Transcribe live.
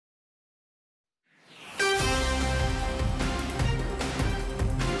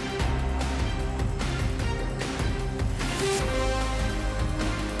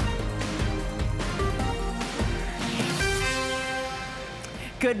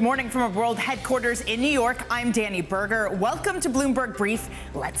Good morning from our world headquarters in New York. I'm Danny Berger. Welcome to Bloomberg Brief.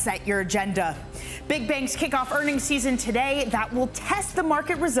 Let's set your agenda. Big banks kick off earnings season today. That will test the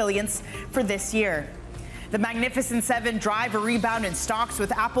market resilience for this year. The Magnificent Seven drive a rebound in stocks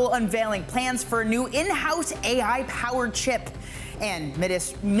with Apple unveiling plans for a new in-house AI-powered chip. And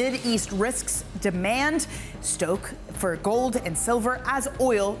Mid-East risks demand stoke for gold and silver as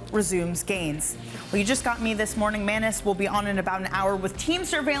oil resumes gains. Well, you just got me this morning. Manis will be on in about an hour with team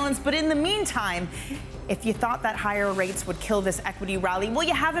surveillance. But in the meantime, if you thought that higher rates would kill this equity rally, well,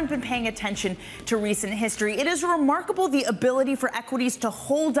 you haven't been paying attention to recent history. It is remarkable the ability for equities to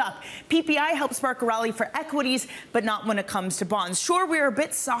hold up. PPI helped spark a rally for equities, but not when it comes to bonds. Sure, we are a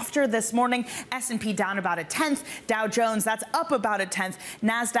bit softer this morning. S&P down about a tenth. Dow Jones, that's up about a tenth.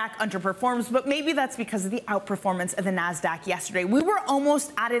 NASDAQ underperforms, but maybe that's because of the outperformance of the NASDAQ yesterday. We were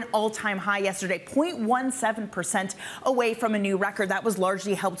almost at an all-time high yesterday, 0.17% away from a new record. That was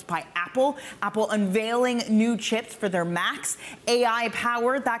largely helped by Apple. Apple unveiling new chips for their Macs. AI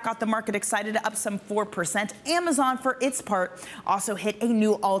powered, that got the market excited, up some 4%. Amazon, for its part, also hit a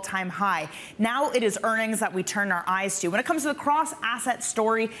new all-time high. Now it is earnings that we turn our eyes to. When it comes to the cross-asset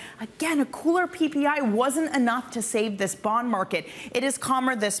story, again, a cooler PPI wasn't enough to save this bond market. It is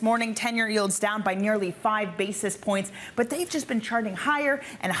calmer this morning. 10-year yields down by nearly 5 basis points, but they've just been charting higher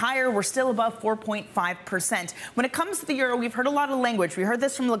and higher. We're still above 4.5%. When it comes to the euro, we've heard a lot of language. We heard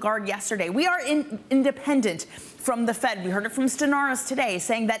this from Lagarde yesterday. We are independent from the Fed. We heard it from Stenaris today,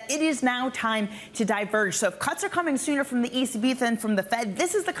 saying that it is now time to diverge. So if cuts are coming sooner from the ECB than from the Fed,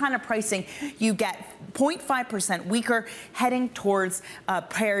 this is the kind of pricing you get. 0.5% weaker, heading towards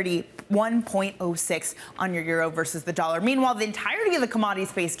parity, 1.06 on your euro versus the dollar. Meanwhile, the entirety of the commodity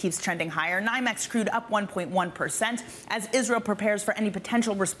space keeps trending higher. NYMEX crude up 1.1% as Israel prepares for any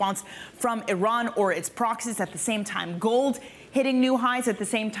potential response from Iran or its proxies. At the same time, gold hitting new highs. At the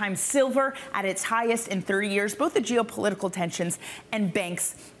same time, silver at its highest in 30 years. Both the geopolitical tensions and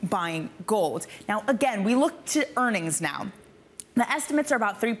banks buying gold. Now, again, we look to earnings now. The estimates are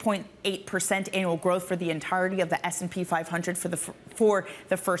about 3.8% annual growth for the entirety of the S&P 500 for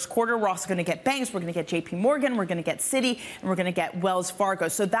the first quarter. We're also going to get banks. We're going to get JP Morgan. We're going to get Citi. And we're going to get Wells Fargo.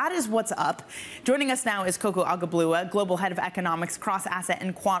 So that is what's up. Joining us now is Kokou Agbo-Bloua, Global Head of Economics, Cross-Asset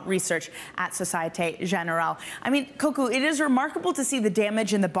and Quant Research at Societe Generale. I mean, Kokou, it is remarkable to see the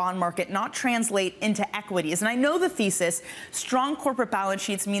damage in the bond market not translate into equities. And I know the thesis, strong corporate balance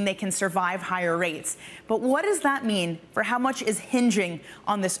sheets mean they can survive higher rates. But what does that mean for how much is hinging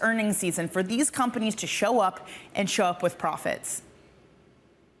on this earnings season for these companies to show up with profits?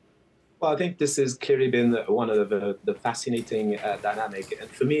 Well, I think this has clearly been one of the fascinating dynamic. And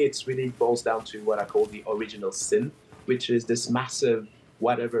for me, it's really boils down to what I call the original sin, which is this massive,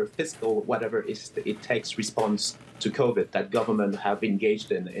 whatever it takes response to COVID that government have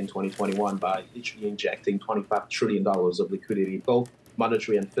engaged in 2021 by literally injecting $25 trillion of liquidity, both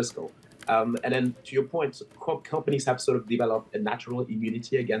monetary and fiscal. And then to your point, companies have sort of developed a natural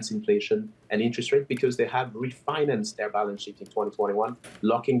immunity against inflation and interest rate because they have refinanced their balance sheet in 2021,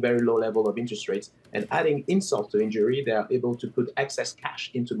 locking very low level of interest rates. And adding insult to injury, they are able to put excess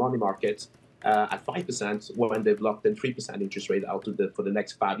cash into money markets at 5% when they've locked in 3% interest rate out for the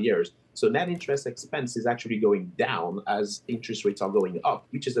next 5 years. So net interest expense is actually going down as interest rates are going up,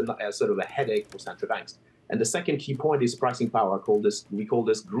 which is a sort of a headache for central banks. And the second key point is pricing power. We call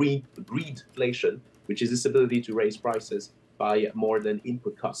this greedflation, which is this ability to raise prices by more than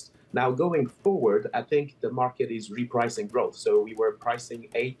input costs. Now, going forward, I think the market is repricing growth. So we were pricing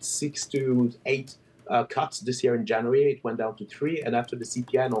 6 to 8 cuts this year in January. It went down to 3. And after the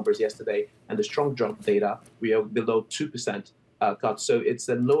CPI numbers yesterday and the strong jump data, we are below 2% cuts. So it's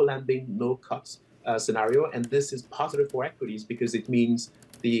a no landing, no cuts scenario. And this is positive for equities because it means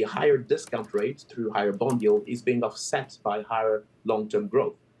the higher discount rate through higher bond yield is being offset by higher long-term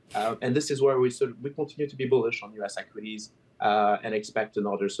growth. And this is where we continue to be bullish on U.S. equities and expect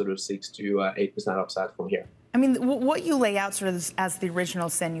another sort of 6 to 8% upside from here. I mean, what you lay out sort of as the original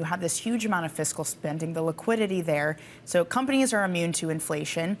sin, you have this huge amount of fiscal spending, the liquidity there. So companies are immune to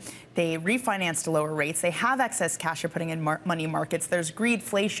inflation. They refinance to lower rates. They have excess cash they're putting in money markets. There's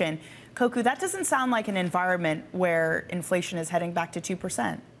greedflation. Kokou, that doesn't sound like an environment where inflation is heading back to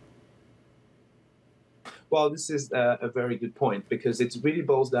 2%. Well, this is a very good point because it really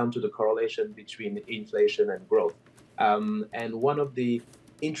boils down to the correlation between inflation and growth. And one of the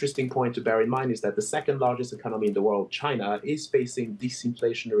interesting point to bear in mind is that the second largest economy in the world, China, is facing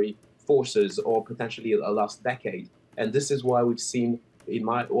disinflationary forces or potentially a lost decade. And this is why we've seen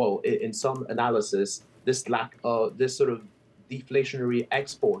in some analysis, this sort of deflationary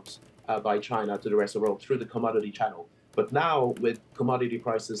exports by China to the rest of the world through the commodity channel. But now with commodity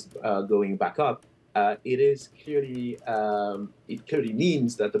prices going back up, it clearly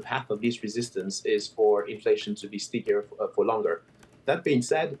means that the path of least resistance is for inflation to be stickier for longer. That being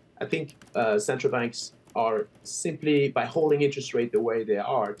said, I think central banks are simply, by holding interest rate the way they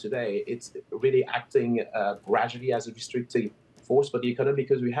are today, it's really acting gradually as a restrictive force for the economy,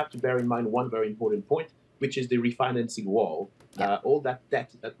 because we have to bear in mind one very important point, which is the refinancing wall. All that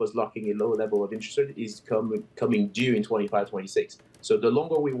debt that was locking a low level of interest rate is coming due in 25, 26. So the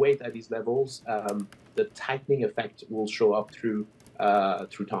longer we wait at these levels, the tightening effect will show up through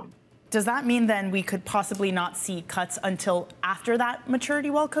time. Does that mean then we could possibly not see cuts until after that maturity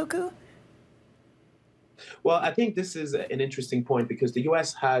wall, Kokou? Well, I think this is an interesting point, because the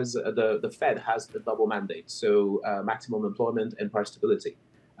U.S. has, the Fed has a double mandate, so maximum employment and price stability.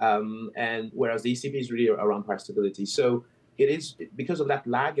 And whereas the ECB is really around price stability. So it is because of that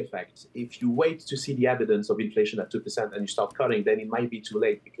lag effect. If you wait to see the evidence of inflation at 2% and you start cutting, then it might be too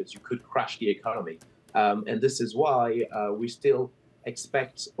late, because you could crash the economy. And this is why we still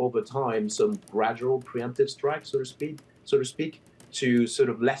expect over time some gradual preemptive strike, so to speak, to sort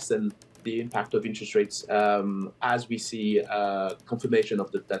of lessen the impact of interest rates as we see confirmation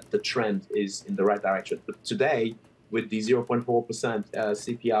of that the trend is in the right direction. But today, with the 0.4%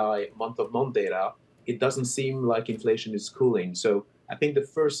 CPI month-of-month data, it doesn't seem like inflation is cooling. So I think the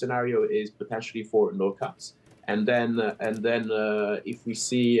first scenario is potentially for no cuts, and then if we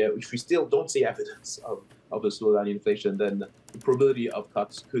still don't see evidence of a slowdown in inflation, then the probability of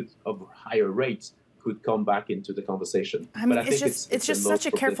cuts of higher rates could come back into the conversation. I mean, but I think it's just such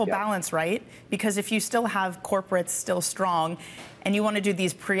a careful balance, right? Because if you still have corporates still strong and you want to do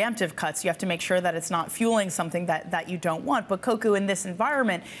these preemptive cuts, you have to make sure that it's not fueling something that you don't want. But Kokou, in this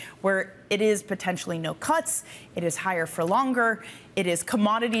environment where it is potentially no cuts, it is higher for longer, it is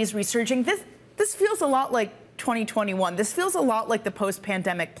commodities resurging, this feels a lot like 2021. This feels a lot like the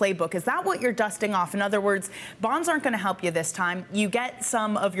post-pandemic playbook. Is that what you're dusting off? In other words, bonds aren't going to help you this time. You get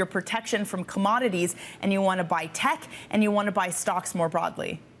some of your protection from commodities, and you want to buy tech, and you want to buy stocks more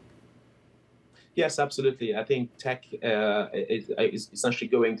broadly. Yes, absolutely. I think tech is essentially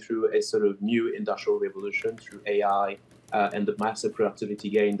going through a sort of new industrial revolution through AI and the massive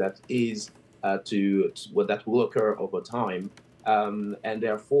productivity gain that that will occur over time. And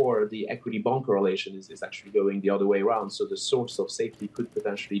therefore, the equity-bond correlation is actually going the other way around. So the source of safety could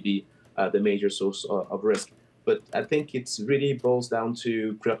potentially be the major source of risk. But I think it's really boils down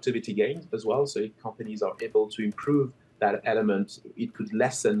to productivity gains as well. So if companies are able to improve that element, it could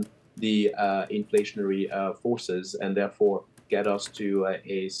lessen the inflationary forces and therefore get us to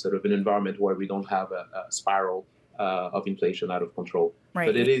a sort of an environment where we don't have a spiral of inflation out of control. Right.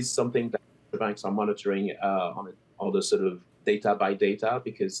 But it is something that the banks are monitoring on the sort of data by data,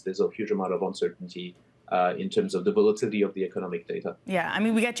 because there's a huge amount of uncertainty in terms of the volatility of the economic data. Yeah, I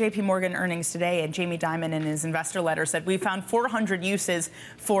mean, we got JP Morgan earnings today, and Jamie Dimon in his investor letter said we found 400 uses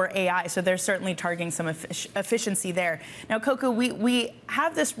for AI, so they're certainly targeting some efficiency there. Now, Kokou, we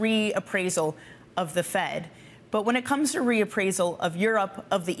have this reappraisal of the Fed, but when it comes to reappraisal of Europe,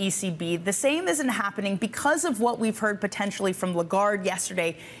 of the ECB, the same isn't happening because of what we've heard potentially from Lagarde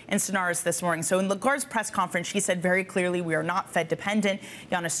yesterday and Stonaris this morning. So in Lagarde's press conference, she said very clearly we are not Fed dependent.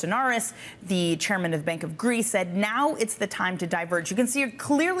 Yanis Stonaris, the chairman of the Bank of Greece, said now it's the time to diverge. You can see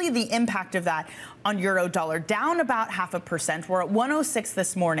clearly the impact of that on euro dollar, down about 0.5%. We're at 106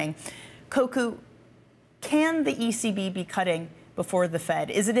 this morning. Kokou, can the ECB be cutting before the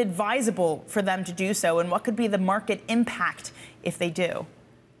Fed? Is it advisable for them to do so? And what could be the market impact if they do?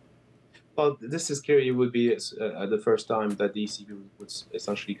 Well, this is clearly would be the first time that the ECB would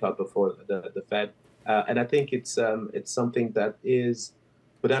essentially cut before the Fed. And I think it's something that is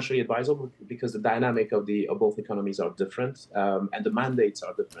potentially advisable because the dynamic of both economies are different and the mandates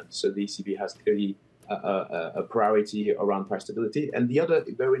are different. So the ECB has clearly a priority around price stability. And the other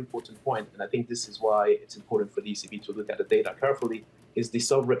very important point, and I think this is why it's important for the ECB to look at the data carefully, is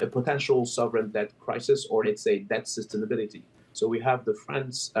the potential sovereign debt crisis, or let's say debt sustainability. So we have the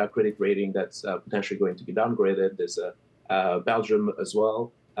France credit rating that's potentially going to be downgraded. There's Belgium as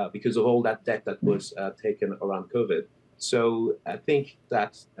well, because of all that debt that was taken around COVID. So I think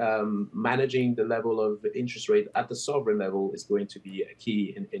that managing the level of interest rate at the sovereign level is going to be a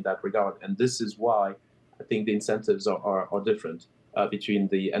key in that regard. And this is why I think the incentives are different between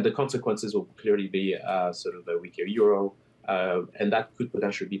and the consequences will clearly be sort of a weaker euro. And that could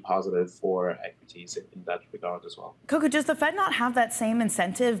potentially be positive for equities in that regard as well. Kokou, does the Fed not have that same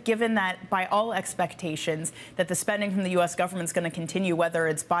incentive, given that by all expectations that the spending from the U.S. government is going to continue, whether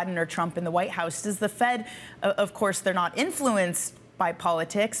it's Biden or Trump in the White House? Does the Fed, of course, they're not influenced by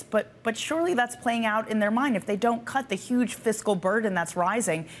politics, but surely that's playing out in their mind if they don't cut the huge fiscal burden that's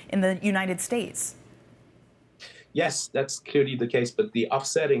rising in the United States. Yes, that's clearly the case, but the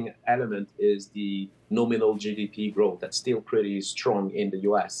offsetting element is the nominal GDP growth that's still pretty strong in the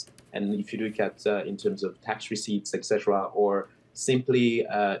US. And if you look at in terms of tax receipts, etc., or simply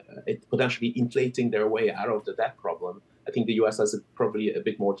potentially inflating their way out of the debt problem, I think the US has probably a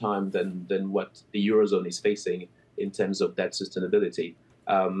bit more time than what the Eurozone is facing in terms of debt sustainability.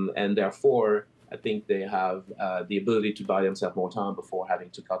 And therefore, I think they have the ability to buy themselves more time before having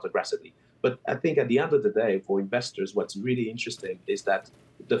to cut aggressively. But I think at the end of the day, for investors, what's really interesting is that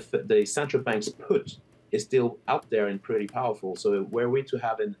the central bank's put is still out there and pretty powerful. So were we to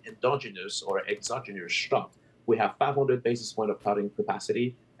have an endogenous or exogenous shock, we have 500 basis points of cutting capacity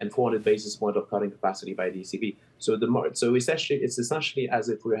and 400 basis points of cutting capacity by the ECB. So it's essentially as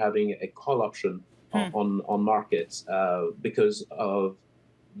if we're having a call option on markets because of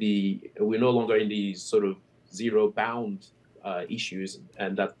we're no longer in these sort of zero bound issues,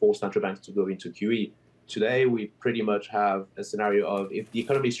 and that force central banks to go into QE. Today, we pretty much have a scenario of if the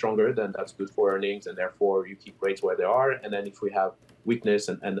economy is stronger, then that's good for earnings, and therefore you keep rates where they are. And then if we have weakness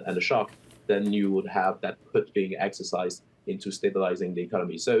and a shock, then you would have that put being exercised into stabilizing the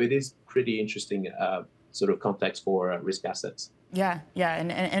economy. So it is pretty interesting sort of context for risk assets. Yeah,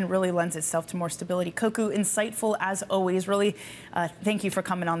 and really lends itself to more stability. Kokou, insightful as always. Really, thank you for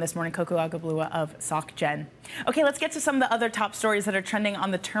coming on this morning, Kokou Agbo-Bloua of Soc Gen. Okay, let's get to some of the other top stories that are trending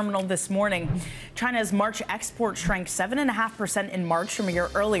on the terminal this morning. China's March export shrank 7.5% in March from a year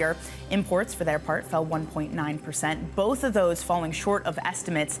earlier. Imports, for their part, fell 1.9%, both of those falling short of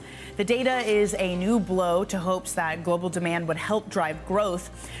estimates. The data is a new blow to hopes that global demand would help drive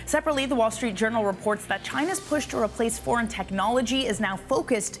growth. Separately, the Wall Street Journal reports that China's push to replace foreign technology is now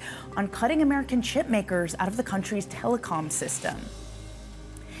focused on cutting American chip makers out of the country's telecom system.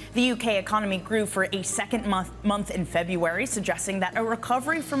 The UK economy grew for a second month in February, suggesting that a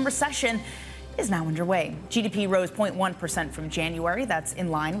recovery from recession is now underway. GDP rose 0.1% from January. That's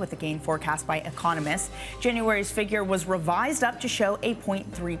in line with the gain forecast by economists. January's figure was revised up to show a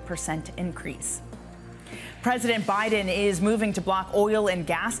 0.3% increase. President Biden is moving to block oil and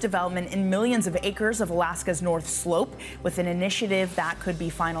gas development in millions of acres of Alaska's North Slope with an initiative that could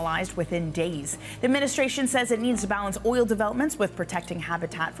be finalized within days. The administration says it needs to balance oil developments with protecting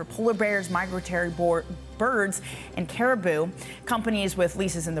habitat for polar bears, migratory birds, and caribou. Companies with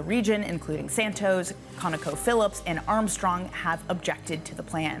leases in the region, including Santos, ConocoPhillips, and Armstrong, have objected to the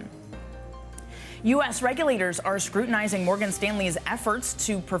plan. U.S. regulators are scrutinizing Morgan Stanley's efforts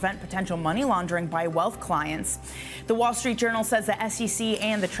to prevent potential money laundering by wealth clients. The Wall Street Journal says the SEC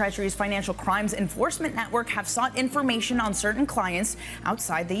and the Treasury's Financial Crimes Enforcement Network have sought information on certain clients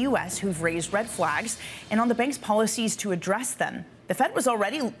outside the U.S. who've raised red flags and on the bank's policies to address them. The Fed was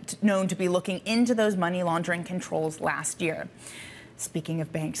already known to be looking into those money laundering controls last year. Speaking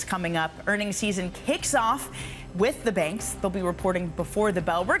of banks, coming up, earnings season kicks off with the banks. They'll be reporting before the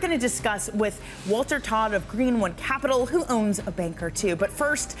bell. We're going to discuss with Walter Todd of Greenwood Capital, who owns a bank or two. But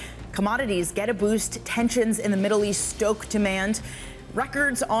first, commodities get a boost. Tensions in the Middle East stoke demand.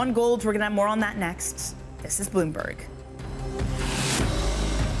 Records on gold. We're going to have more on that next. This is Bloomberg.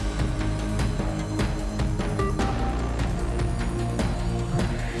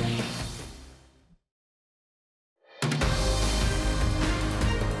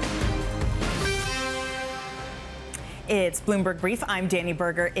 It's Bloomberg Brief. I'm Danny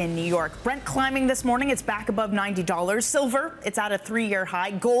Berger in New York. Brent climbing this morning. It's back above $90. Silver, it's at a 3-year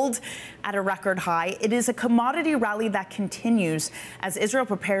high. Gold at a record high. It is a commodity rally that continues as Israel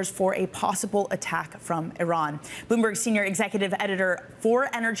prepares for a possible attack from Iran. Bloomberg senior executive editor for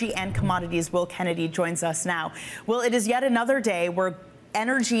energy and commodities, Will Kennedy, joins us now. Will, it is yet another day where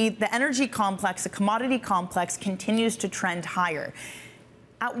the energy complex, the commodity complex, continues to trend higher.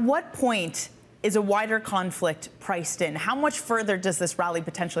 At what point is a wider conflict priced in? How much further does this rally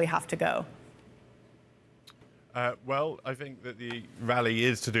potentially have to go? Well, I think that the rally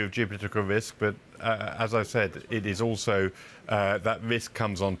is to do with geopolitical risk, but as I said, it is also that risk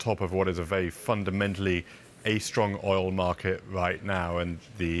comes on top of what is a very fundamentally a strong oil market right now, and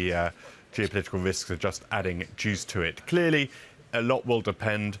the geopolitical risks are just adding juice to it. Clearly, a lot will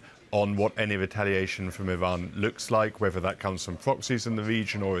depend on what any retaliation from Iran looks like, whether that comes from proxies in the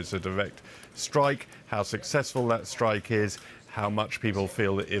region or it's a direct strike, how successful that strike is, how much people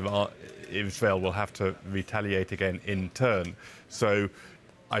feel that Israel will have to retaliate again in turn. So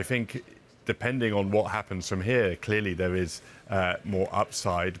I think depending on what happens from here, clearly there is more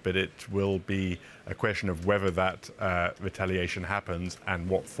upside, but it will be a question of whether that retaliation happens and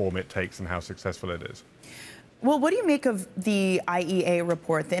what form it takes and how successful it is. Well, what do you make of the IEA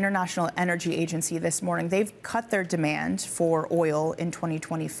report, the International Energy Agency, this morning? They've cut their demand for oil in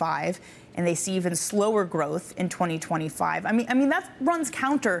 2025, and they see even slower growth in 2025. I mean, that runs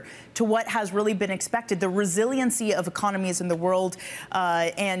counter to what has really been expected, the resiliency of economies in the world,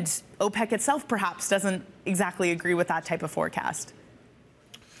 and OPEC itself perhaps doesn't exactly agree with that type of forecast.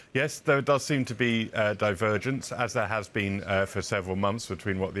 Yes, there does seem to be divergence, as there has been for several months,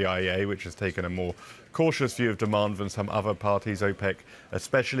 between what the IEA, which has taken a more cautious view of demand than some other parties, OPEC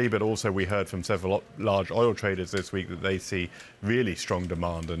especially, but also we heard from several large oil traders this week that they see really strong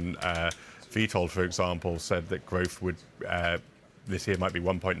demand. And Vitol, for example, said that growth would this year might be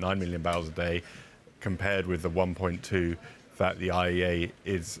 1.9 million barrels a day, compared with the 1.2 that the IEA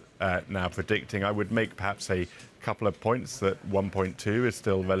is now predicting. I would make perhaps a couple of points that 1.2 is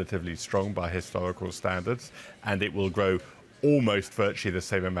still relatively strong by historical standards, and it will grow almost virtually the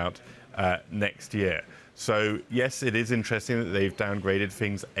same amount next year. So yes, it is interesting that they've downgraded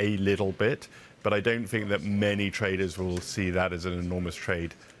things a little bit, but I don't think that many traders will see that as an enormous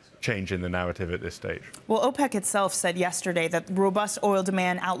change in the narrative at this stage. Well, OPEC itself said yesterday that robust oil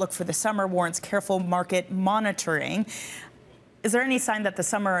demand outlook for the summer warrants careful market monitoring. Is there any sign that this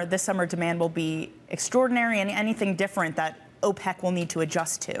summer demand will be extraordinary, and anything different that OPEC will need to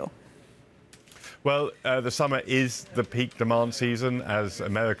adjust to? Well, the summer is the peak demand season, as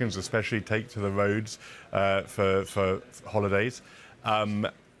Americans especially take to the roads for holidays.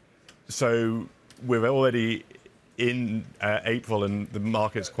 So we're already in April and the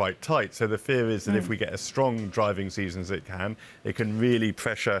market's quite tight. So the fear is that if we get a strong driving season as it can really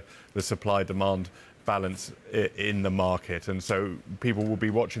pressure the supply-demand balance in the market, and so people will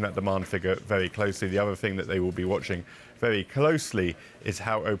be watching that demand figure very closely. The other thing that they will be watching very closely is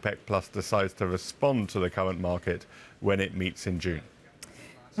how OPEC Plus decides to respond to the current market when it meets in June.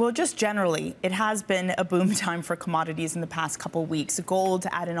 Well, just generally, it has been a boom time for commodities in the past couple weeks. Gold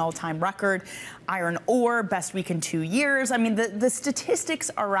at an all-time record, iron ore best week in 2 years. I mean, the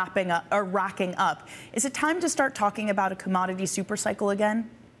statistics are racking up. Is it time to start talking about a commodity supercycle again?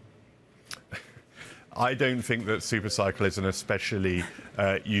 I don't think that supercycle is an especially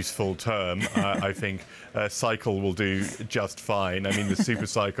useful term. I think cycle will do just fine. I mean, the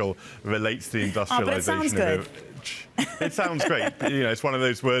supercycle relates to the industrialization of it. It sounds great. You know, it's one of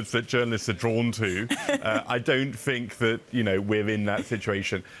those words that journalists are drawn to. I don't think that, you know, we're in that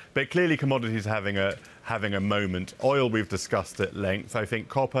situation. But clearly commodities are having a moment. Oil, we've discussed at length. I think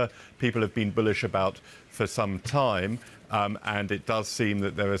copper, people have been bullish about for some time. And it does seem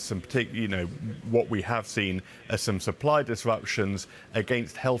that there are some what we have seen are some supply disruptions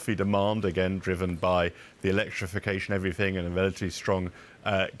against healthy demand, again, driven by the electrification, everything, and a relatively strong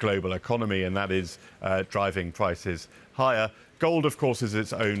global economy, and that is driving prices higher. Gold, of course, is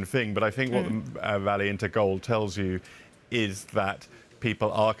its own thing, but I think what the rally into gold tells you is that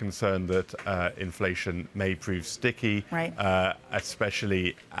people are concerned that inflation may prove sticky, right.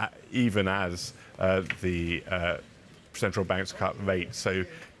 Especially even as the central banks cut rates. So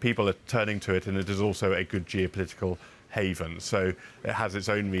people are turning to it, and it is also a good geopolitical haven. So it has its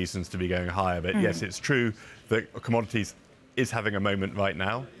own reasons to be going higher. But yes, it's true that commodities are having a moment right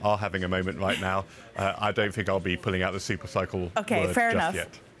now. I don't think I'll be pulling out the supercycle word fair just enough.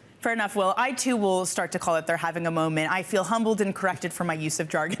 yet. Fair enough. Well, I too will start to call it they're having a moment. I feel humbled and corrected for my use of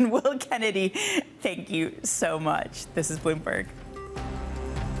jargon. Will Kennedy, thank you so much. This is Bloomberg.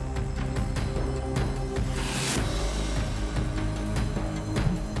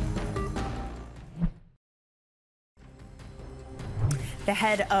 The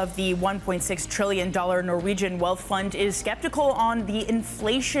head of the $1.6 trillion Norwegian wealth fund is skeptical on the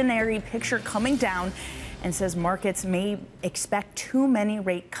inflationary picture coming down and says markets may expect too many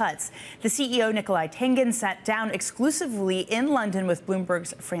rate cuts. The CEO, Nicolai Tangen, sat down exclusively in London with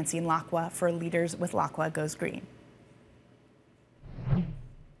Bloomberg's Francine Lacqua for Leaders with Lacqua Goes Green.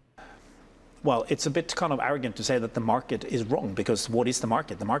 Well, it's a bit kind of arrogant to say that the market is wrong, because what is the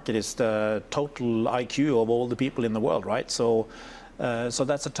market? The market is the total IQ of all the people in the world, right? So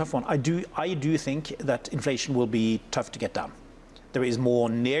that's a tough one. I do think that inflation will be tough to get down. There is more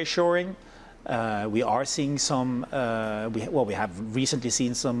nearshoring. We are seeing some. We have recently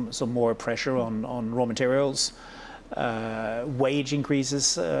seen some more pressure on raw materials. Wage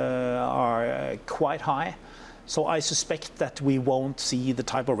increases are quite high. So I suspect that we won't see the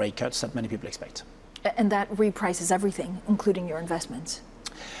type of rate cuts that many people expect. And that reprices everything, including your investments.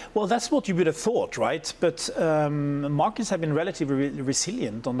 Well, that's what you would have thought, right? But markets have been relatively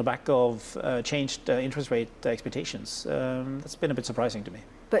resilient on the back of changed interest rate expectations. That's been a bit surprising to me.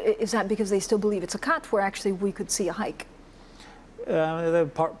 But is that because they still believe it's a cut, where actually we could see a hike?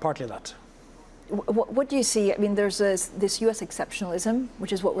 Partly that. What do you see? I mean, there's this U.S. exceptionalism,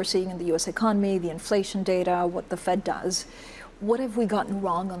 which is what we're seeing in the U.S. economy, the inflation data, what the Fed does. What have we gotten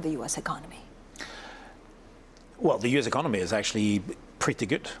wrong on the U.S. economy? Well, the U.S. economy is actually pretty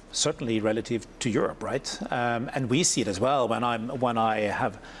good, certainly relative to Europe, right? And we see it as well. When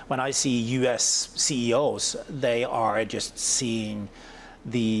I see U.S. CEOs, they are just seeing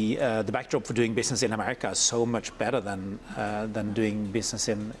the backdrop for doing business in America is so much better than doing business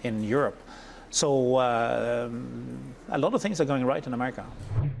in Europe. So a lot of things are going right in America.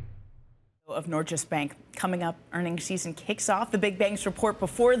 Of Norges Bank coming up. Earnings season kicks off. The big banks report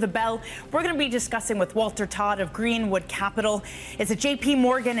before the bell. We're going to be discussing with Walter Todd of Greenwood Capital. Is it JP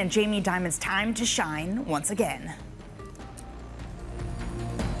Morgan and Jamie Dimon's time to shine once again?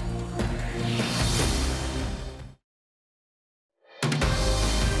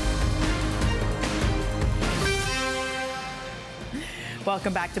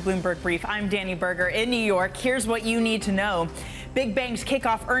 Welcome back to Bloomberg Brief. I'm Danny Berger in New York. Here's what you need to know. Big banks kick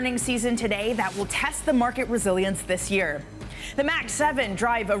off earnings season today that will test the market resilience this year. The Max 7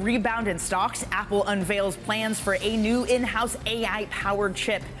 drive a rebound in stocks. Apple unveils plans for a new in-house AI-powered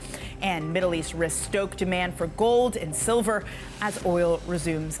chip. And Middle East risks stoke demand for gold and silver as oil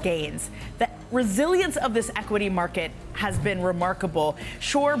resumes gains. The resilience of this equity market has been remarkable.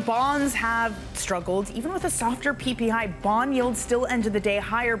 Sure, bonds have struggled. Even with a softer PPI, bond yields still ended the day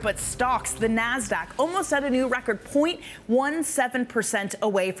higher, but stocks, the NASDAQ, almost at a new record, 0.17%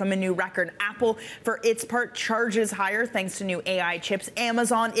 away from a new record. Apple, for its part, charges higher thanks to new AI chips.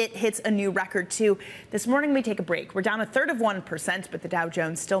 Amazon, it hits a new record too. This morning we take a break. We're down a third of 1%, but the Dow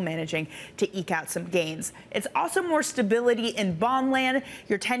Jones still managing to eke out some gains. It's also more stability in bond land.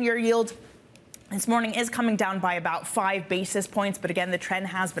 Your 10-year yield this morning is coming down by about 5 basis points, but again, the trend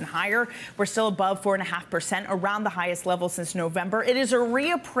has been higher. We're still above 4.5%, around the highest level since November. It is a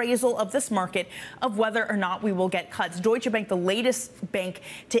reappraisal of this market of whether or not we will get cuts. Deutsche Bank, the latest bank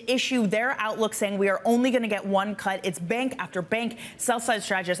to issue their outlook saying we are only going to get one cut. It's bank after bank, sell-side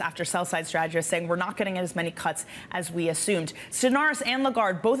strategists after sell-side strategists saying we're not getting as many cuts as we assumed. Stenaris and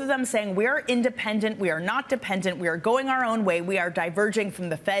Lagarde, both of them saying we are independent, we are not dependent, we are going our own way, we are diverging from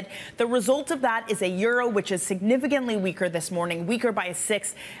the Fed. The result of that is a euro which is significantly weaker this morning, weaker by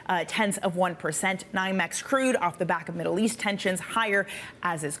 0.6%. NYMEX crude off the back of Middle East tensions higher,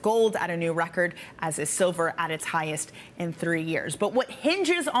 as is gold at a new record, as is silver at its highest in 3 years. But what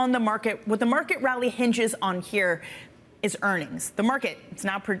hinges on the market, what the market rally hinges on here, is earnings. The market is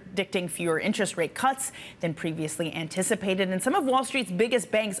now predicting fewer interest rate cuts than previously anticipated, and some of Wall Street's biggest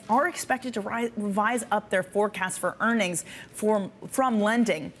banks are expected to revise up their forecast for earnings from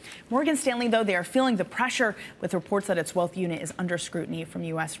lending. Morgan Stanley, though, they are feeling the pressure with reports that its wealth unit is under scrutiny from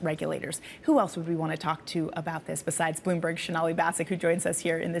U.S. regulators. Who else would we want to talk to about this besides Bloomberg's Generale, who joins us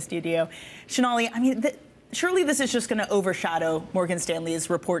here in the studio? Generale, I mean, surely this is just going to overshadow Morgan Stanley's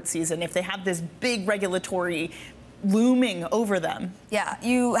report season if they have this big regulatory looming over them. Yeah,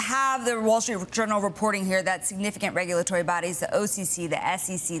 you have the Wall Street Journal reporting here that significant regulatory bodies, the OCC, the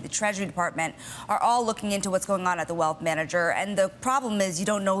SEC, the Treasury Department, are all looking into what's going on at the wealth manager. And the problem is you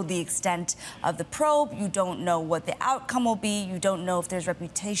don't know the extent of the probe. You don't know what the outcome will be. You don't know if there's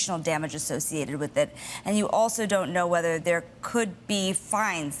reputational damage associated with it. And you also don't know whether there could be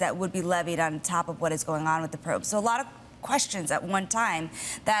fines that would be levied on top of what is going on with the probe. So a lot of questions at one time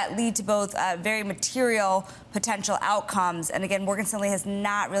that lead to both very material potential outcomes. And again, Morgan Stanley has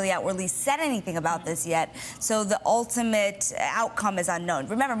not really outwardly said anything about this yet. So the ultimate outcome is unknown.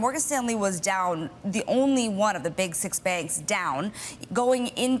 Remember, Morgan Stanley was down, the only one of the big 6 banks down, going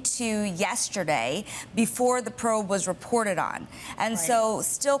into yesterday before the probe was reported on. And so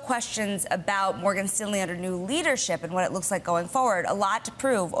still questions about Morgan Stanley under new leadership and what it looks like going forward. A lot to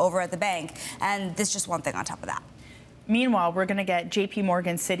prove over at the bank. And this is just one thing on top of that. Meanwhile, we're going to get JP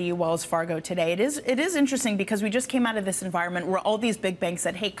Morgan, Citi, Wells Fargo today. It is interesting because we just came out of this environment where all these big banks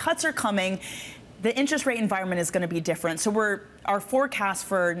said, hey, cuts are coming. The interest rate environment is going to be different. So our forecast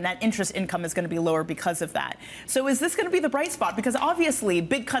for net interest income is going to be lower because of that. So is this going to be the bright spot? Because obviously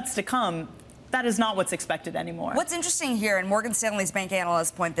big cuts to come. That is not what's expected anymore. What's interesting here, and Morgan Stanley's bank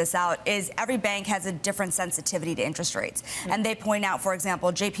analysts point this out, is every bank has a different sensitivity to interest rates. And they point out, for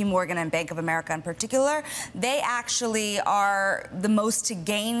example, JP Morgan and Bank of America in particular, they actually are the most to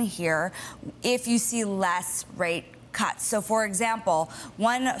gain here if you see less rate cuts. So, for example,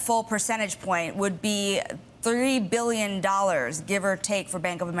 1 full percentage point would be $3 billion, give or take, for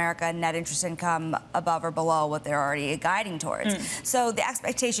Bank of America net interest income above or below what they're already guiding towards. So the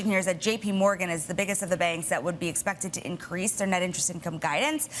expectation here is that JP Morgan is the biggest of the banks that would be expected to increase their net interest income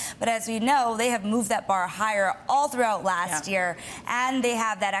guidance. But as we know, they have moved that bar higher all throughout last year, and they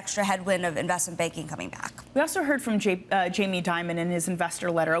have that extra headwind of investment banking coming back. We also heard from Jamie Dimon in his investor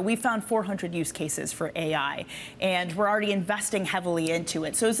letter. We found 400 use cases for AI, and we're already investing heavily into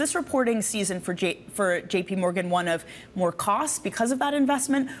it. So is this reporting season for JP Morgan one of more costs because of that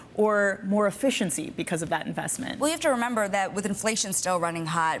investment, or more efficiency because of that investment? Well, you have to remember that with inflation still running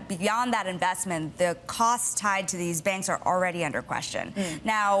hot, beyond that investment, the costs tied to these banks are already under question.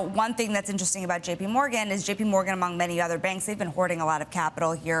 Now, one thing that's interesting about JP Morgan is JP Morgan, among many other banks, they've been hoarding a lot of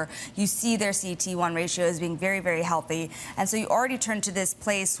capital here. You see their CET1 ratio as being very, very healthy. And so you already turn to this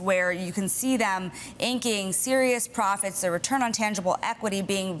place where you can see them inking serious profits, their return on tangible equity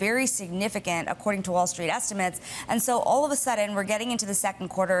being very significant, according to Wall Street estimates. And so all of a sudden, we're getting into the second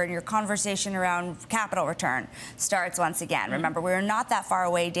quarter, and your conversation around capital return starts once again. Remember, we're not that far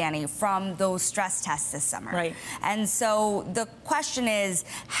away, Danny, from those stress tests this summer. Right. And so the question is,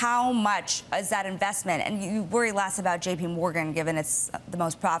 how much is that investment? And you worry less about JP Morgan, given it's the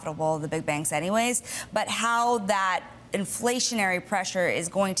most profitable of the big banks anyways, but how that inflationary pressure is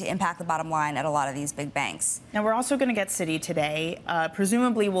going to impact the bottom line at a lot of these big banks. Now, we're also going to get Citi today.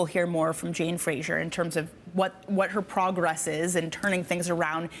 Presumably, we'll hear more from Jane Fraser in terms of what her progress is in turning things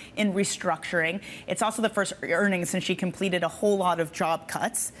around in restructuring. It's also the first earnings since she completed a whole lot of job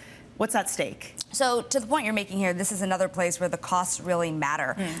cuts. What's at stake? So to the point you're making here, this is another place where the costs really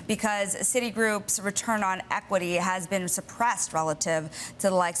matter, because Citigroup's return on equity has been suppressed relative to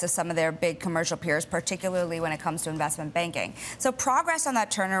the likes of some of their big commercial peers, particularly when it comes to investment banking. So progress on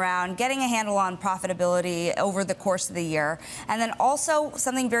that turnaround, getting a handle on profitability over the course of the year. And then also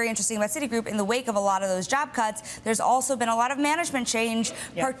something very interesting about Citigroup, in the wake of a lot of those job cuts, there's also been a lot of management change,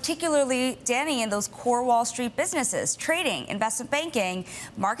 particularly, Danny, in those core Wall Street businesses, trading, investment banking.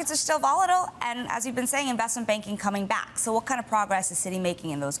 Markets are still volatile, and as you've been saying, investment banking coming back. So what kind of progress is Citi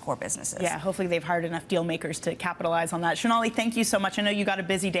making in those core businesses? Yeah, hopefully they've hired enough deal makers to capitalize on that. Shonali, thank you so much. I know you got a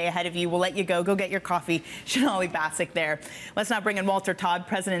busy day ahead of you. We'll let you go. Go get your coffee. Shonali Bassick there. Let's now bring in Walter Todd,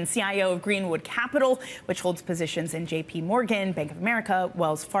 President and CIO of Greenwood Capital, which holds positions in JP Morgan, Bank of America,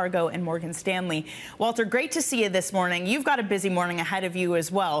 Wells Fargo, and Morgan Stanley. Walter, great to see you this morning. You've got a busy morning ahead of you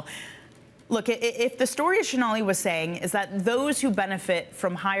as well. Look, if the story, as Shonali was saying, is that those who benefit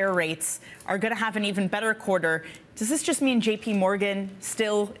from higher rates are going to have an even better quarter, does this just mean JP Morgan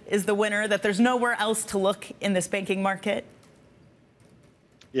still is the winner, that there's nowhere else to look in this banking market?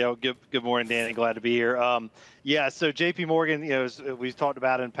 Yeah, well, good morning, Danny. Glad to be here. Yeah, so JP Morgan, as we've talked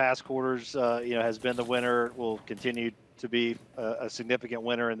about in past quarters, has been the winner, will continue to be a significant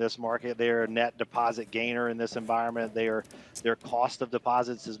winner in this market. They're a net deposit gainer in this environment. Their cost of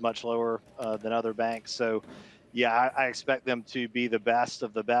deposits is much lower than other banks. So, yeah, I expect them to be the best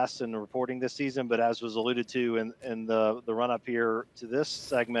of the best in reporting this season. But as was alluded to in the run-up here to this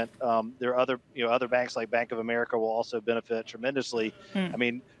segment, there are other banks like Bank of America will also benefit tremendously. I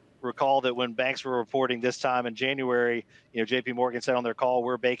mean, recall that when banks were reporting this time in January, JP Morgan said on their call,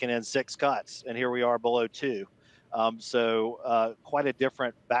 we're baking in 6 cuts, and here we are below 2. So quite a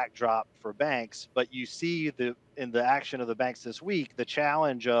different backdrop for banks, but you see in the action of the banks this week, the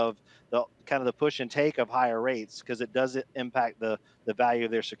challenge of the kind of the push and take of higher rates, because it does impact the value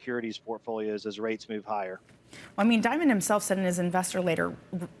of their securities portfolios as rates move higher. Well, I mean, Dimon himself said in his investor letter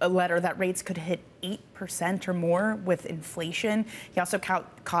that rates could hit 8% or more with inflation. He also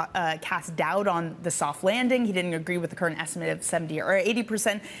cast doubt on the soft landing. He didn't agree with the current estimate of 70 or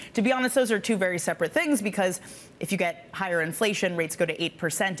 80%. To be honest, those are two very separate things, because if you get higher inflation, rates go to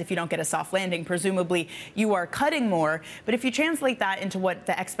 8%. If you don't get a soft landing, presumably you are cutting more. But if you translate that into what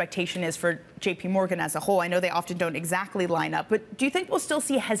the expectation is for JP Morgan as a whole, I know they often don't exactly line up, but do you think we'll still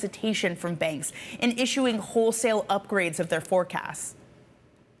see hesitation from banks in issuing wholesale upgrades of their forecasts?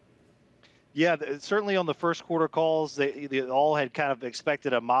 Yeah, certainly on the first quarter calls, they all had kind of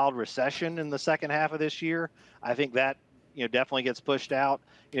expected a mild recession in the second half of this year. I think that definitely gets pushed out.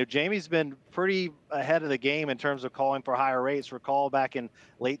 Jamie's been pretty ahead of the game in terms of calling for higher rates. Recall back in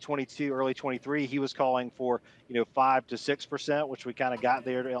late 22, early 23, he was calling for 5 to 6%, which we kind of got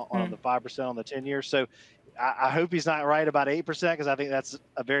there on the 5% on the 10-year. So I hope he's not right about 8%, because I think that's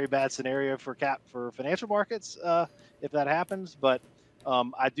a very bad scenario for financial markets if that happens. But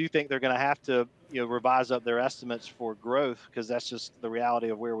I do think they're going to have to revise up their estimates for growth, because that's just the reality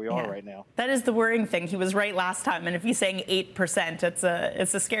of where we are right now. That is the worrying thing. He was right last time, and if he's saying 8%,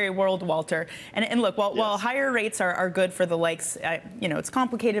 it's a scary world, Walter. And look, while higher rates are good for the likes, it's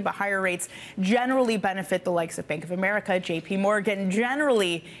complicated, but higher rates generally benefit the likes of Bank of America, JP Morgan.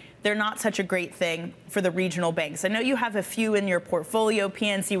 Generally, they're not such a great thing for the regional banks. I know you have a few in your portfolio,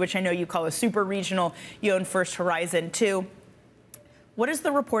 PNC, which I know you call a super regional. You own First Horizon too. What does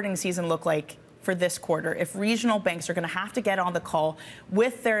the reporting season look like for this quarter if regional banks are going to have to get on the call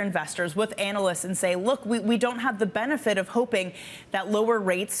with their investors, with analysts, and say, look, we don't have the benefit of hoping that lower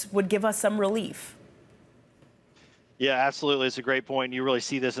rates would give us some relief? Yeah, absolutely. It's a great point. You really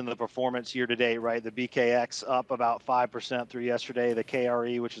see this in the performance year to date, right? The BKX up about 5% through yesterday. The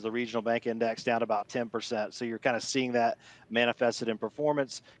KRE, which is the regional bank index, down about 10%. So you're kind of seeing that manifested in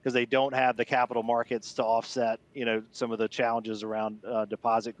performance, because they don't have the capital markets to offset, some of the challenges around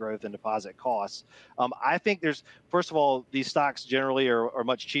deposit growth and deposit costs. I think first of all, these stocks generally are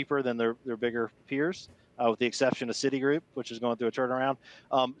much cheaper than their bigger peers, with the exception of Citigroup, which is going through a turnaround.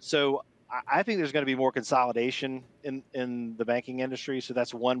 So I think there's going to be more consolidation in the banking industry. So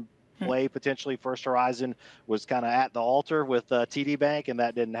that's one play potentially. First Horizon was kind of at the altar with TD Bank, and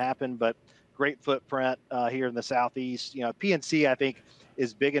that didn't happen. But great footprint here in the Southeast. PNC, I think,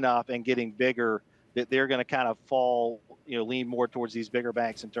 is big enough and getting bigger that they're going to kind of fall, lean more towards these bigger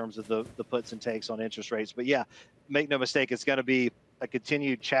banks in terms of the puts and takes on interest rates. But yeah, make no mistake, it's going to be a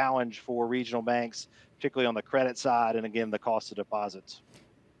continued challenge for regional banks, particularly on the credit side, and again, the cost of deposits.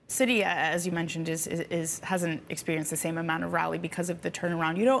 Citi, as you mentioned, hasn't experienced the same amount of rally because of the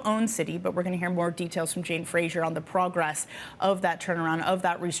turnaround. You don't own Citi, but we're going to hear more details from Jane Fraser on the progress of that turnaround, of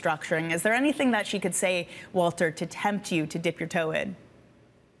that restructuring. Is there anything that she could say, Walter, to tempt you to dip your toe in?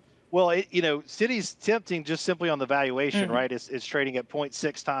 Well, Citi's tempting just simply on the valuation, right? It's trading at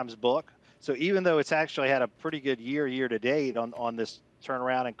 0.6 times book. So even though it's actually had a pretty good year to date on this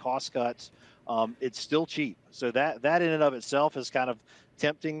turnaround and cost cuts, it's still cheap. So that in and of itself is kind of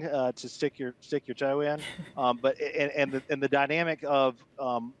tempting to stick your toe in, but the dynamic of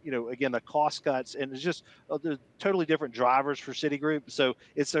again, the cost cuts, and it's just the totally different drivers for Citigroup. So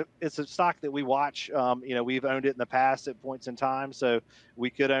it's a stock that we watch. We've owned it in the past at points in time, so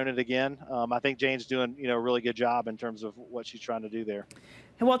we could own it again. I think Jane's doing a really good job in terms of what she's trying to do there.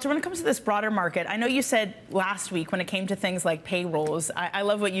 And Walter, when it comes to this broader market, I know you said last week when it came to things like payrolls, I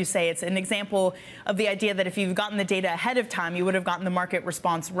love what you say. It's an example of the idea that if you've gotten the data ahead of time, you would have gotten the market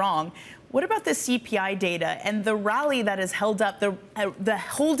response wrong. What about the CPI data and the rally that has held up, the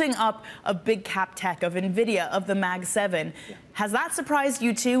holding up of big cap tech, of NVIDIA, of the Mag 7? Yeah. Has that surprised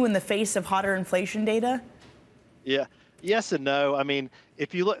you too in the face of hotter inflation data? Yeah. Yes and no. I mean,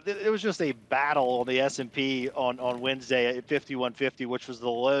 if you look, it was just a battle on the S&P on Wednesday at 5150, which was the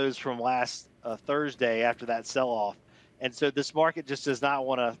lows from last Thursday after that sell-off. And so this market just does not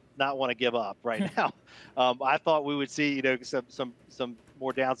want to give up right now. I thought we would see some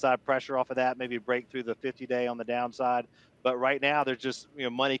more downside pressure off of that, maybe break through the 50-day on the downside. But right now there's just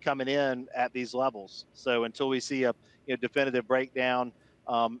money coming in at these levels. So until we see a definitive breakdown,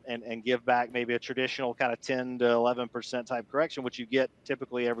 and give back maybe a traditional kind of 10 to 11% type correction, which you get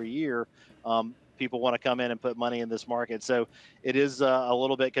typically every year, people want to come in and put money in this market. So it is a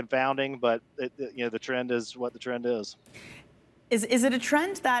little bit confounding, but the trend is what the trend is. Is it a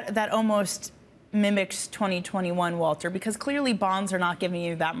trend that almost mimics 2021, Walter? Because clearly bonds are not giving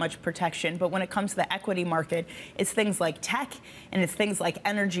you that much protection. But when it comes to the equity market, it's things like tech and it's things like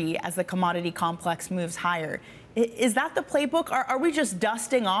energy as the commodity complex moves higher. Is that the playbook? Are we just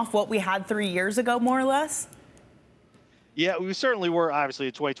dusting off what we had 3 years ago, more or less? Yeah, we certainly were, obviously,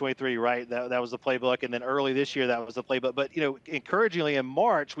 in 2023, right? That was the playbook. And then early this year, that was the playbook. But, encouragingly, in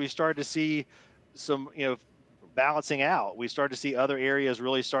March, we started to see some, balancing out. We started to see other areas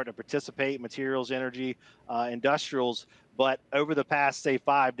really start to participate, materials, energy, industrials. But over the past, say,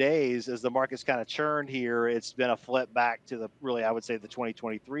 5 days, as the market's kind of churned here, it's been a flip back to I would say, the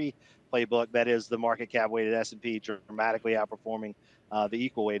 2023 playbook. That is the market cap weighted S&P dramatically outperforming the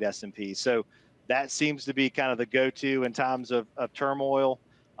equal weight S&P. So that seems to be kind of the go-to in times of turmoil.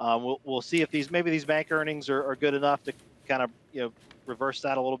 We'll see if these bank earnings are good enough to kind of reverse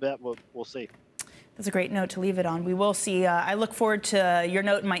that a little bit. We'll see. That's a great note to leave it on. We will see. I look forward to your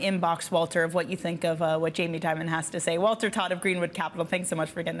note in my inbox, Walter, of what you think of what Jamie Dimon has to say. Walter Todd of Greenwood Capital, thanks so much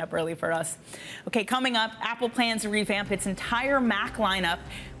for getting up early for us. Okay, coming up, Apple plans to revamp its entire Mac lineup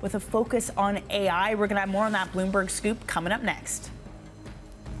with a focus on AI. We're going to have more on that Bloomberg scoop coming up next.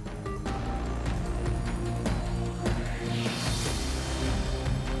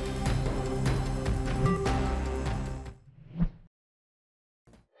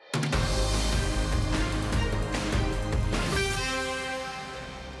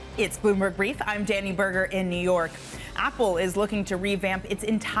 It's Bloomberg Brief. I'm Danny Berger in New York. Apple is looking to revamp its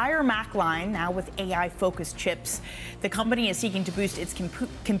entire Mac line now with AI-focused chips. The company is seeking to boost its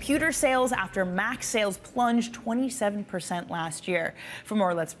computer sales after Mac sales plunged 27% last year. For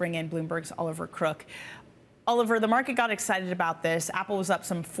more, let's bring in Bloomberg's Oliver Crook. Oliver, the market got excited about this. Apple was up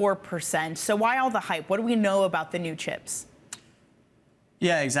some 4%. So why all the hype? What do we know about the new chips?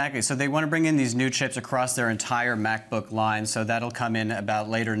 Yeah, exactly. So they want to bring in these new chips across their entire MacBook line. So that'll come in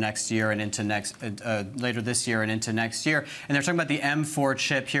about later next year and into later this year and into next year. And they're talking about the M4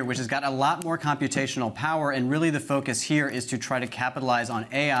 chip here, which has got a lot more computational power. And really the focus here is to try to capitalize on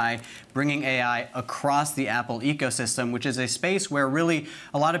AI, bringing AI across the Apple ecosystem, which is a space where really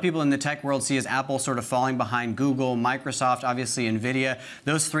a lot of people in the tech world see as Apple sort of falling behind Google, Microsoft, obviously NVIDIA.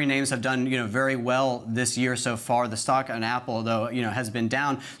 Those three names have done, very well this year so far. The stock on Apple, though, has been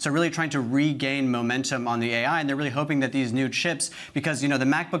down. So really trying to regain momentum on the AI, and they're really hoping that these new chips, because the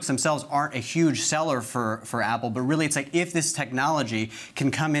MacBooks themselves aren't a huge seller for Apple, but really it's like if this technology can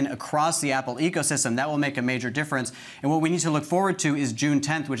come in across the Apple ecosystem, that will make a major difference. And what we need to look forward to is June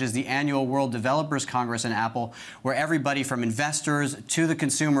 10th, which is the annual World Developers Congress in Apple, where everybody from investors to the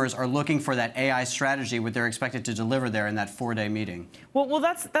consumers are looking for that AI strategy, what they're expected to deliver there in that 4-day meeting. Well,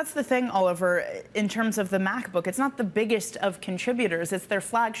 that's the thing, Oliver, in terms of the MacBook. It's not the biggest of contributors. It's their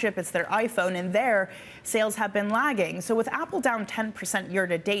flagship, it's their iPhone, and their sales have been lagging. So with Apple down 10% year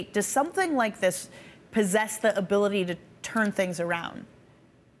to date, does something like this possess the ability to turn things around?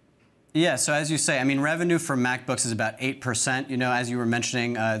 Yeah, so as you say, revenue for MacBooks is about 8%. As you were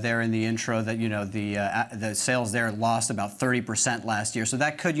mentioning there in the intro, that the sales there lost about 30% last year. So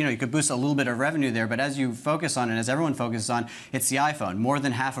that could, you could boost a little bit of revenue there. But as you focus on, and as everyone focuses on, it's the iPhone, more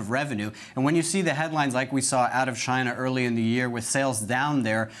than half of revenue. And when you see the headlines like we saw out of China early in the year, with sales down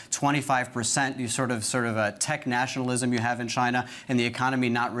there 25%, you sort of a tech nationalism you have in China, and the economy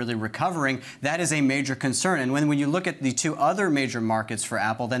not really recovering. That is a major concern. And when you look at the two other major markets for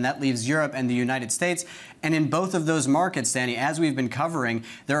Apple, then that leaves Europe and the United States. And in both of those markets, Danny, as we've been covering,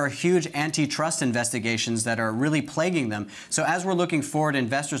 there are huge antitrust investigations that are really plaguing them. So as we're looking forward,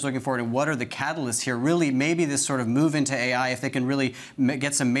 investors looking forward, and what are the catalysts here, really maybe this sort of move into AI, if they can really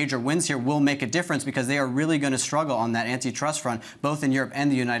get some major wins here, will make a difference, because they are really going to struggle on that antitrust front, both in Europe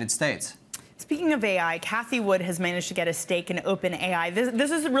and the United States. Speaking of AI, Cathie Wood has managed to get a stake in OpenAI. This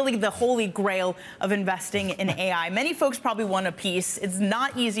is really the holy grail of investing in AI. Many folks probably want a piece. It's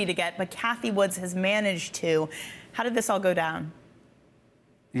not easy to get, but Cathie Wood has managed to. How did this all go down?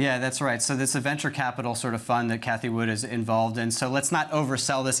 Yeah, that's right. So this is a venture capital sort of fund that Cathie Wood is involved in. So let's not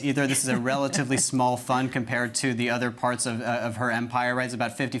oversell this either. This is a relatively small fund compared to the other parts of her empire, right? It's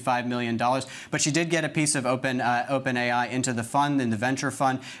about $55 million. But she did get a piece of OpenAI into the fund, in the venture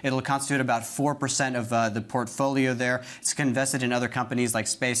fund. It'll constitute about 4% of the portfolio there. It's invested in other companies like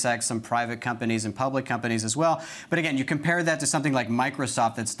SpaceX, some private companies and public companies as well. But again, you compare that to something like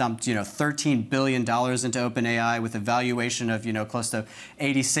Microsoft that's dumped, $13 billion into OpenAI with a valuation of, close to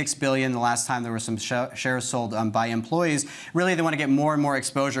 $86 billion the last time there were some shares sold by employees. Really, they want to get more and more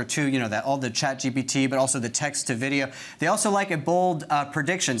exposure to, that all the ChatGPT, but also the text to video. They also like a bold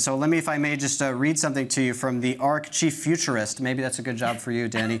prediction. So let me, if I may, just read something to you from the ARC chief futurist. Maybe that's a good job for you,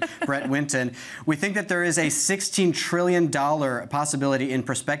 Danny. Brett Winton. We think that there is a $16 trillion possibility in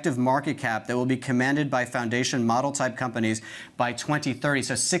prospective market cap that will be commanded by foundation model type companies by 2030.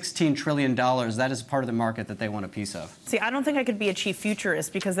 So $16 trillion, that is part of the market that they want a piece of. See, I don't think I could be a chief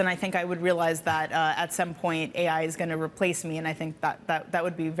futurist, because then I think I would realize that at some point AI is going to replace me, and I think that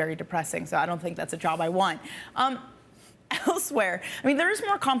would be very depressing. So I don't think that's a job I want. Elsewhere, there is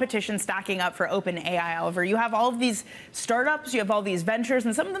more competition stacking up for OpenAI, Oliver. You have all of these startups, you have all these ventures,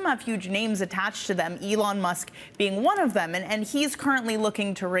 and some of them have huge names attached to them, Elon Musk being one of them, and he's currently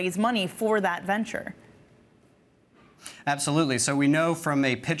looking to raise money for that venture. Absolutely. So we know from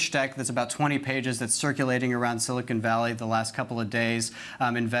a pitch deck that's about 20 pages that's circulating around Silicon Valley the last couple of days,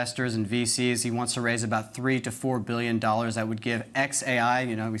 investors and VCs, he wants to raise about $3 to $4 billion. That would give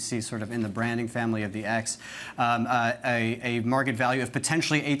XAI, we see sort of in the branding family of the X, a market value of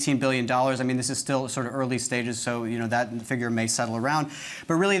potentially $18 billion. This is still sort of early stages, so that figure may settle around.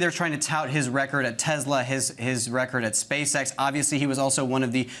 But really, they're trying to tout his record at Tesla, his record at SpaceX. Obviously, he was also one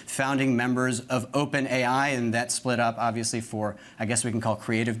of the founding members of OpenAI, and that split up, obviously, for, I guess we can call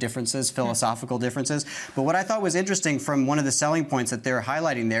creative differences, philosophical differences. But what I thought was interesting from one of the selling points that they're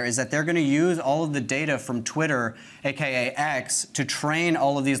highlighting there is that they're going to use all of the data from Twitter, aka X, to train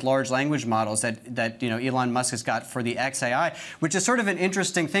all of these large language models that Elon Musk has got for the XAI, which is sort of an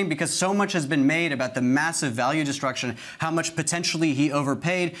interesting thing because so much has been made about the massive value destruction, how much potentially he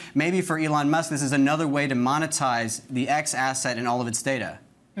overpaid. Maybe for Elon Musk, this is another way to monetize the X asset and all of its data.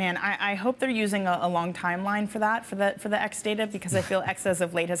 Man, I hope they're using a long timeline for that, for the X data, because I feel X as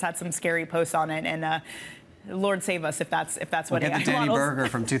of late has had some scary posts on it, and Lord save us if that's what get AI the Danny models. Berger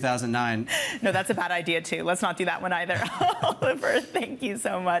from 2009. No, that's a bad idea too. Let's not do that one either. Oliver, thank you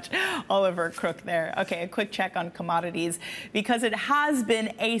so much. Oliver Crook there. Okay, a quick check on commodities, because it has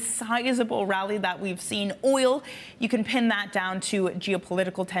been a sizable rally that we've seen. Oil, you can pin that down to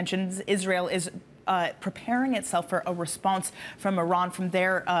geopolitical tensions. Israel is preparing itself for a response from Iran from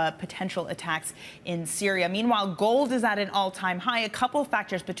their potential attacks in Syria. Meanwhile, gold is at an all-time high. A couple of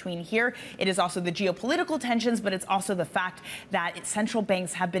factors between here. It is also the geopolitical tensions, but it's also the fact that central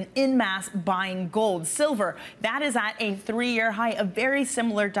banks have been en masse buying gold. Silver, that is at a 3-year high, a very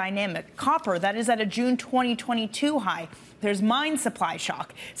similar dynamic. Copper, that is at a June 2022 high. There's mine supply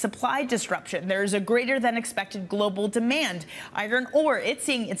shock, supply disruption. There's a greater than expected global demand. Iron ore, it's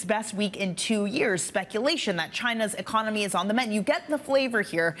seeing its best week in 2 years. Speculation that China's economy is on the mend. You get the flavor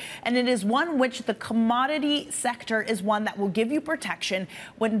here, and it is one which the commodity sector is one that will give you protection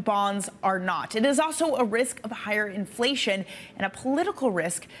when bonds are not. It is also a risk of higher inflation and a political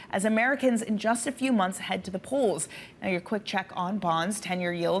risk as Americans in just a few months head to the polls. Now, your quick check on bonds,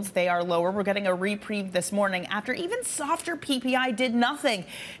 10-year yields, they are lower. We're getting a reprieve this morning after even softer PPI did nothing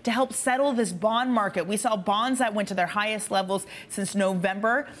to help settle this bond market. We saw bonds that went to their highest levels since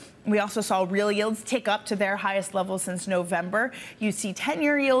November. We also saw real yields tick up to their highest levels since November. You see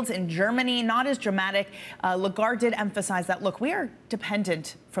 10-year yields in Germany, not as dramatic. Lagarde did emphasize that, look, we are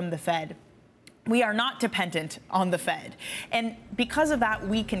dependent from the Fed. We are not dependent on the Fed. And because of that,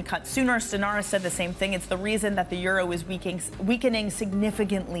 we can cut sooner. Stenara said the same thing. It's the reason that the euro is weakening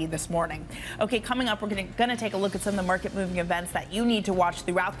significantly this morning. Okay, coming up, we're going to take a look at some of the market moving events that you need to watch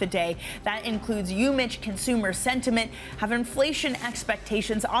throughout the day. That includes UMich consumer sentiment. Have inflation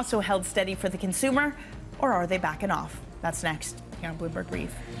expectations also held steady for the consumer, or are they backing off? That's next here on Bloomberg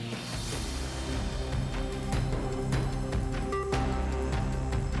Brief.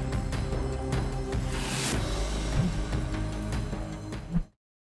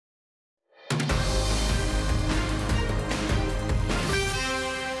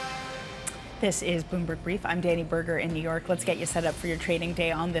 This is Bloomberg Brief. I'm Danny Berger in New York. Let's get you set up for your trading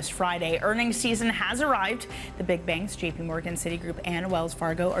day on this Friday. Earnings season has arrived. The big banks, JP Morgan, Citigroup, and Wells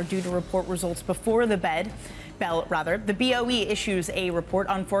Fargo, are due to report results before the bell. The BOE issues a report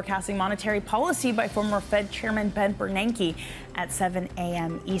on forecasting monetary policy by former Fed Chairman Ben Bernanke at 7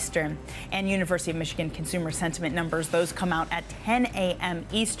 a.m. Eastern. And University of Michigan consumer sentiment numbers, those come out at 10 a.m.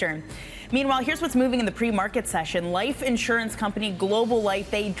 Eastern. Meanwhile, here's what's moving in the pre-market session. Life insurance company Global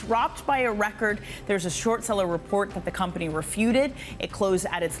Life, they dropped by a record. There's a short seller report that the company refuted. It closed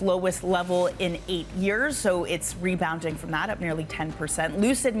at its lowest level in 8 years, so it's rebounding from that, up nearly 10%.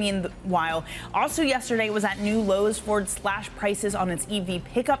 Lucid, meanwhile, also yesterday was at new lows. Ford slashed prices on its EV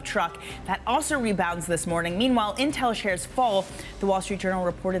pickup truck. That also rebounds this morning. Meanwhile, Intel shares fall. The Wall Street Journal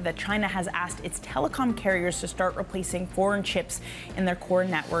reported that China has asked its telecom carriers to start replacing foreign chips in their core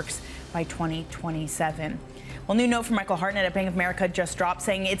networks by 2027. Well, new note from Michael Hartnett at Bank of America just dropped,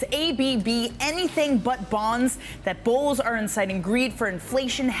 saying it's ABB, anything but bonds, that bulls are inciting greed for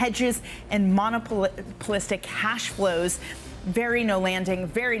inflation hedges and monopolistic cash flows. Very no landing,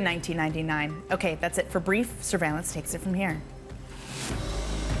 very 1999. Okay, that's it for Brief. Surveillance takes it from here.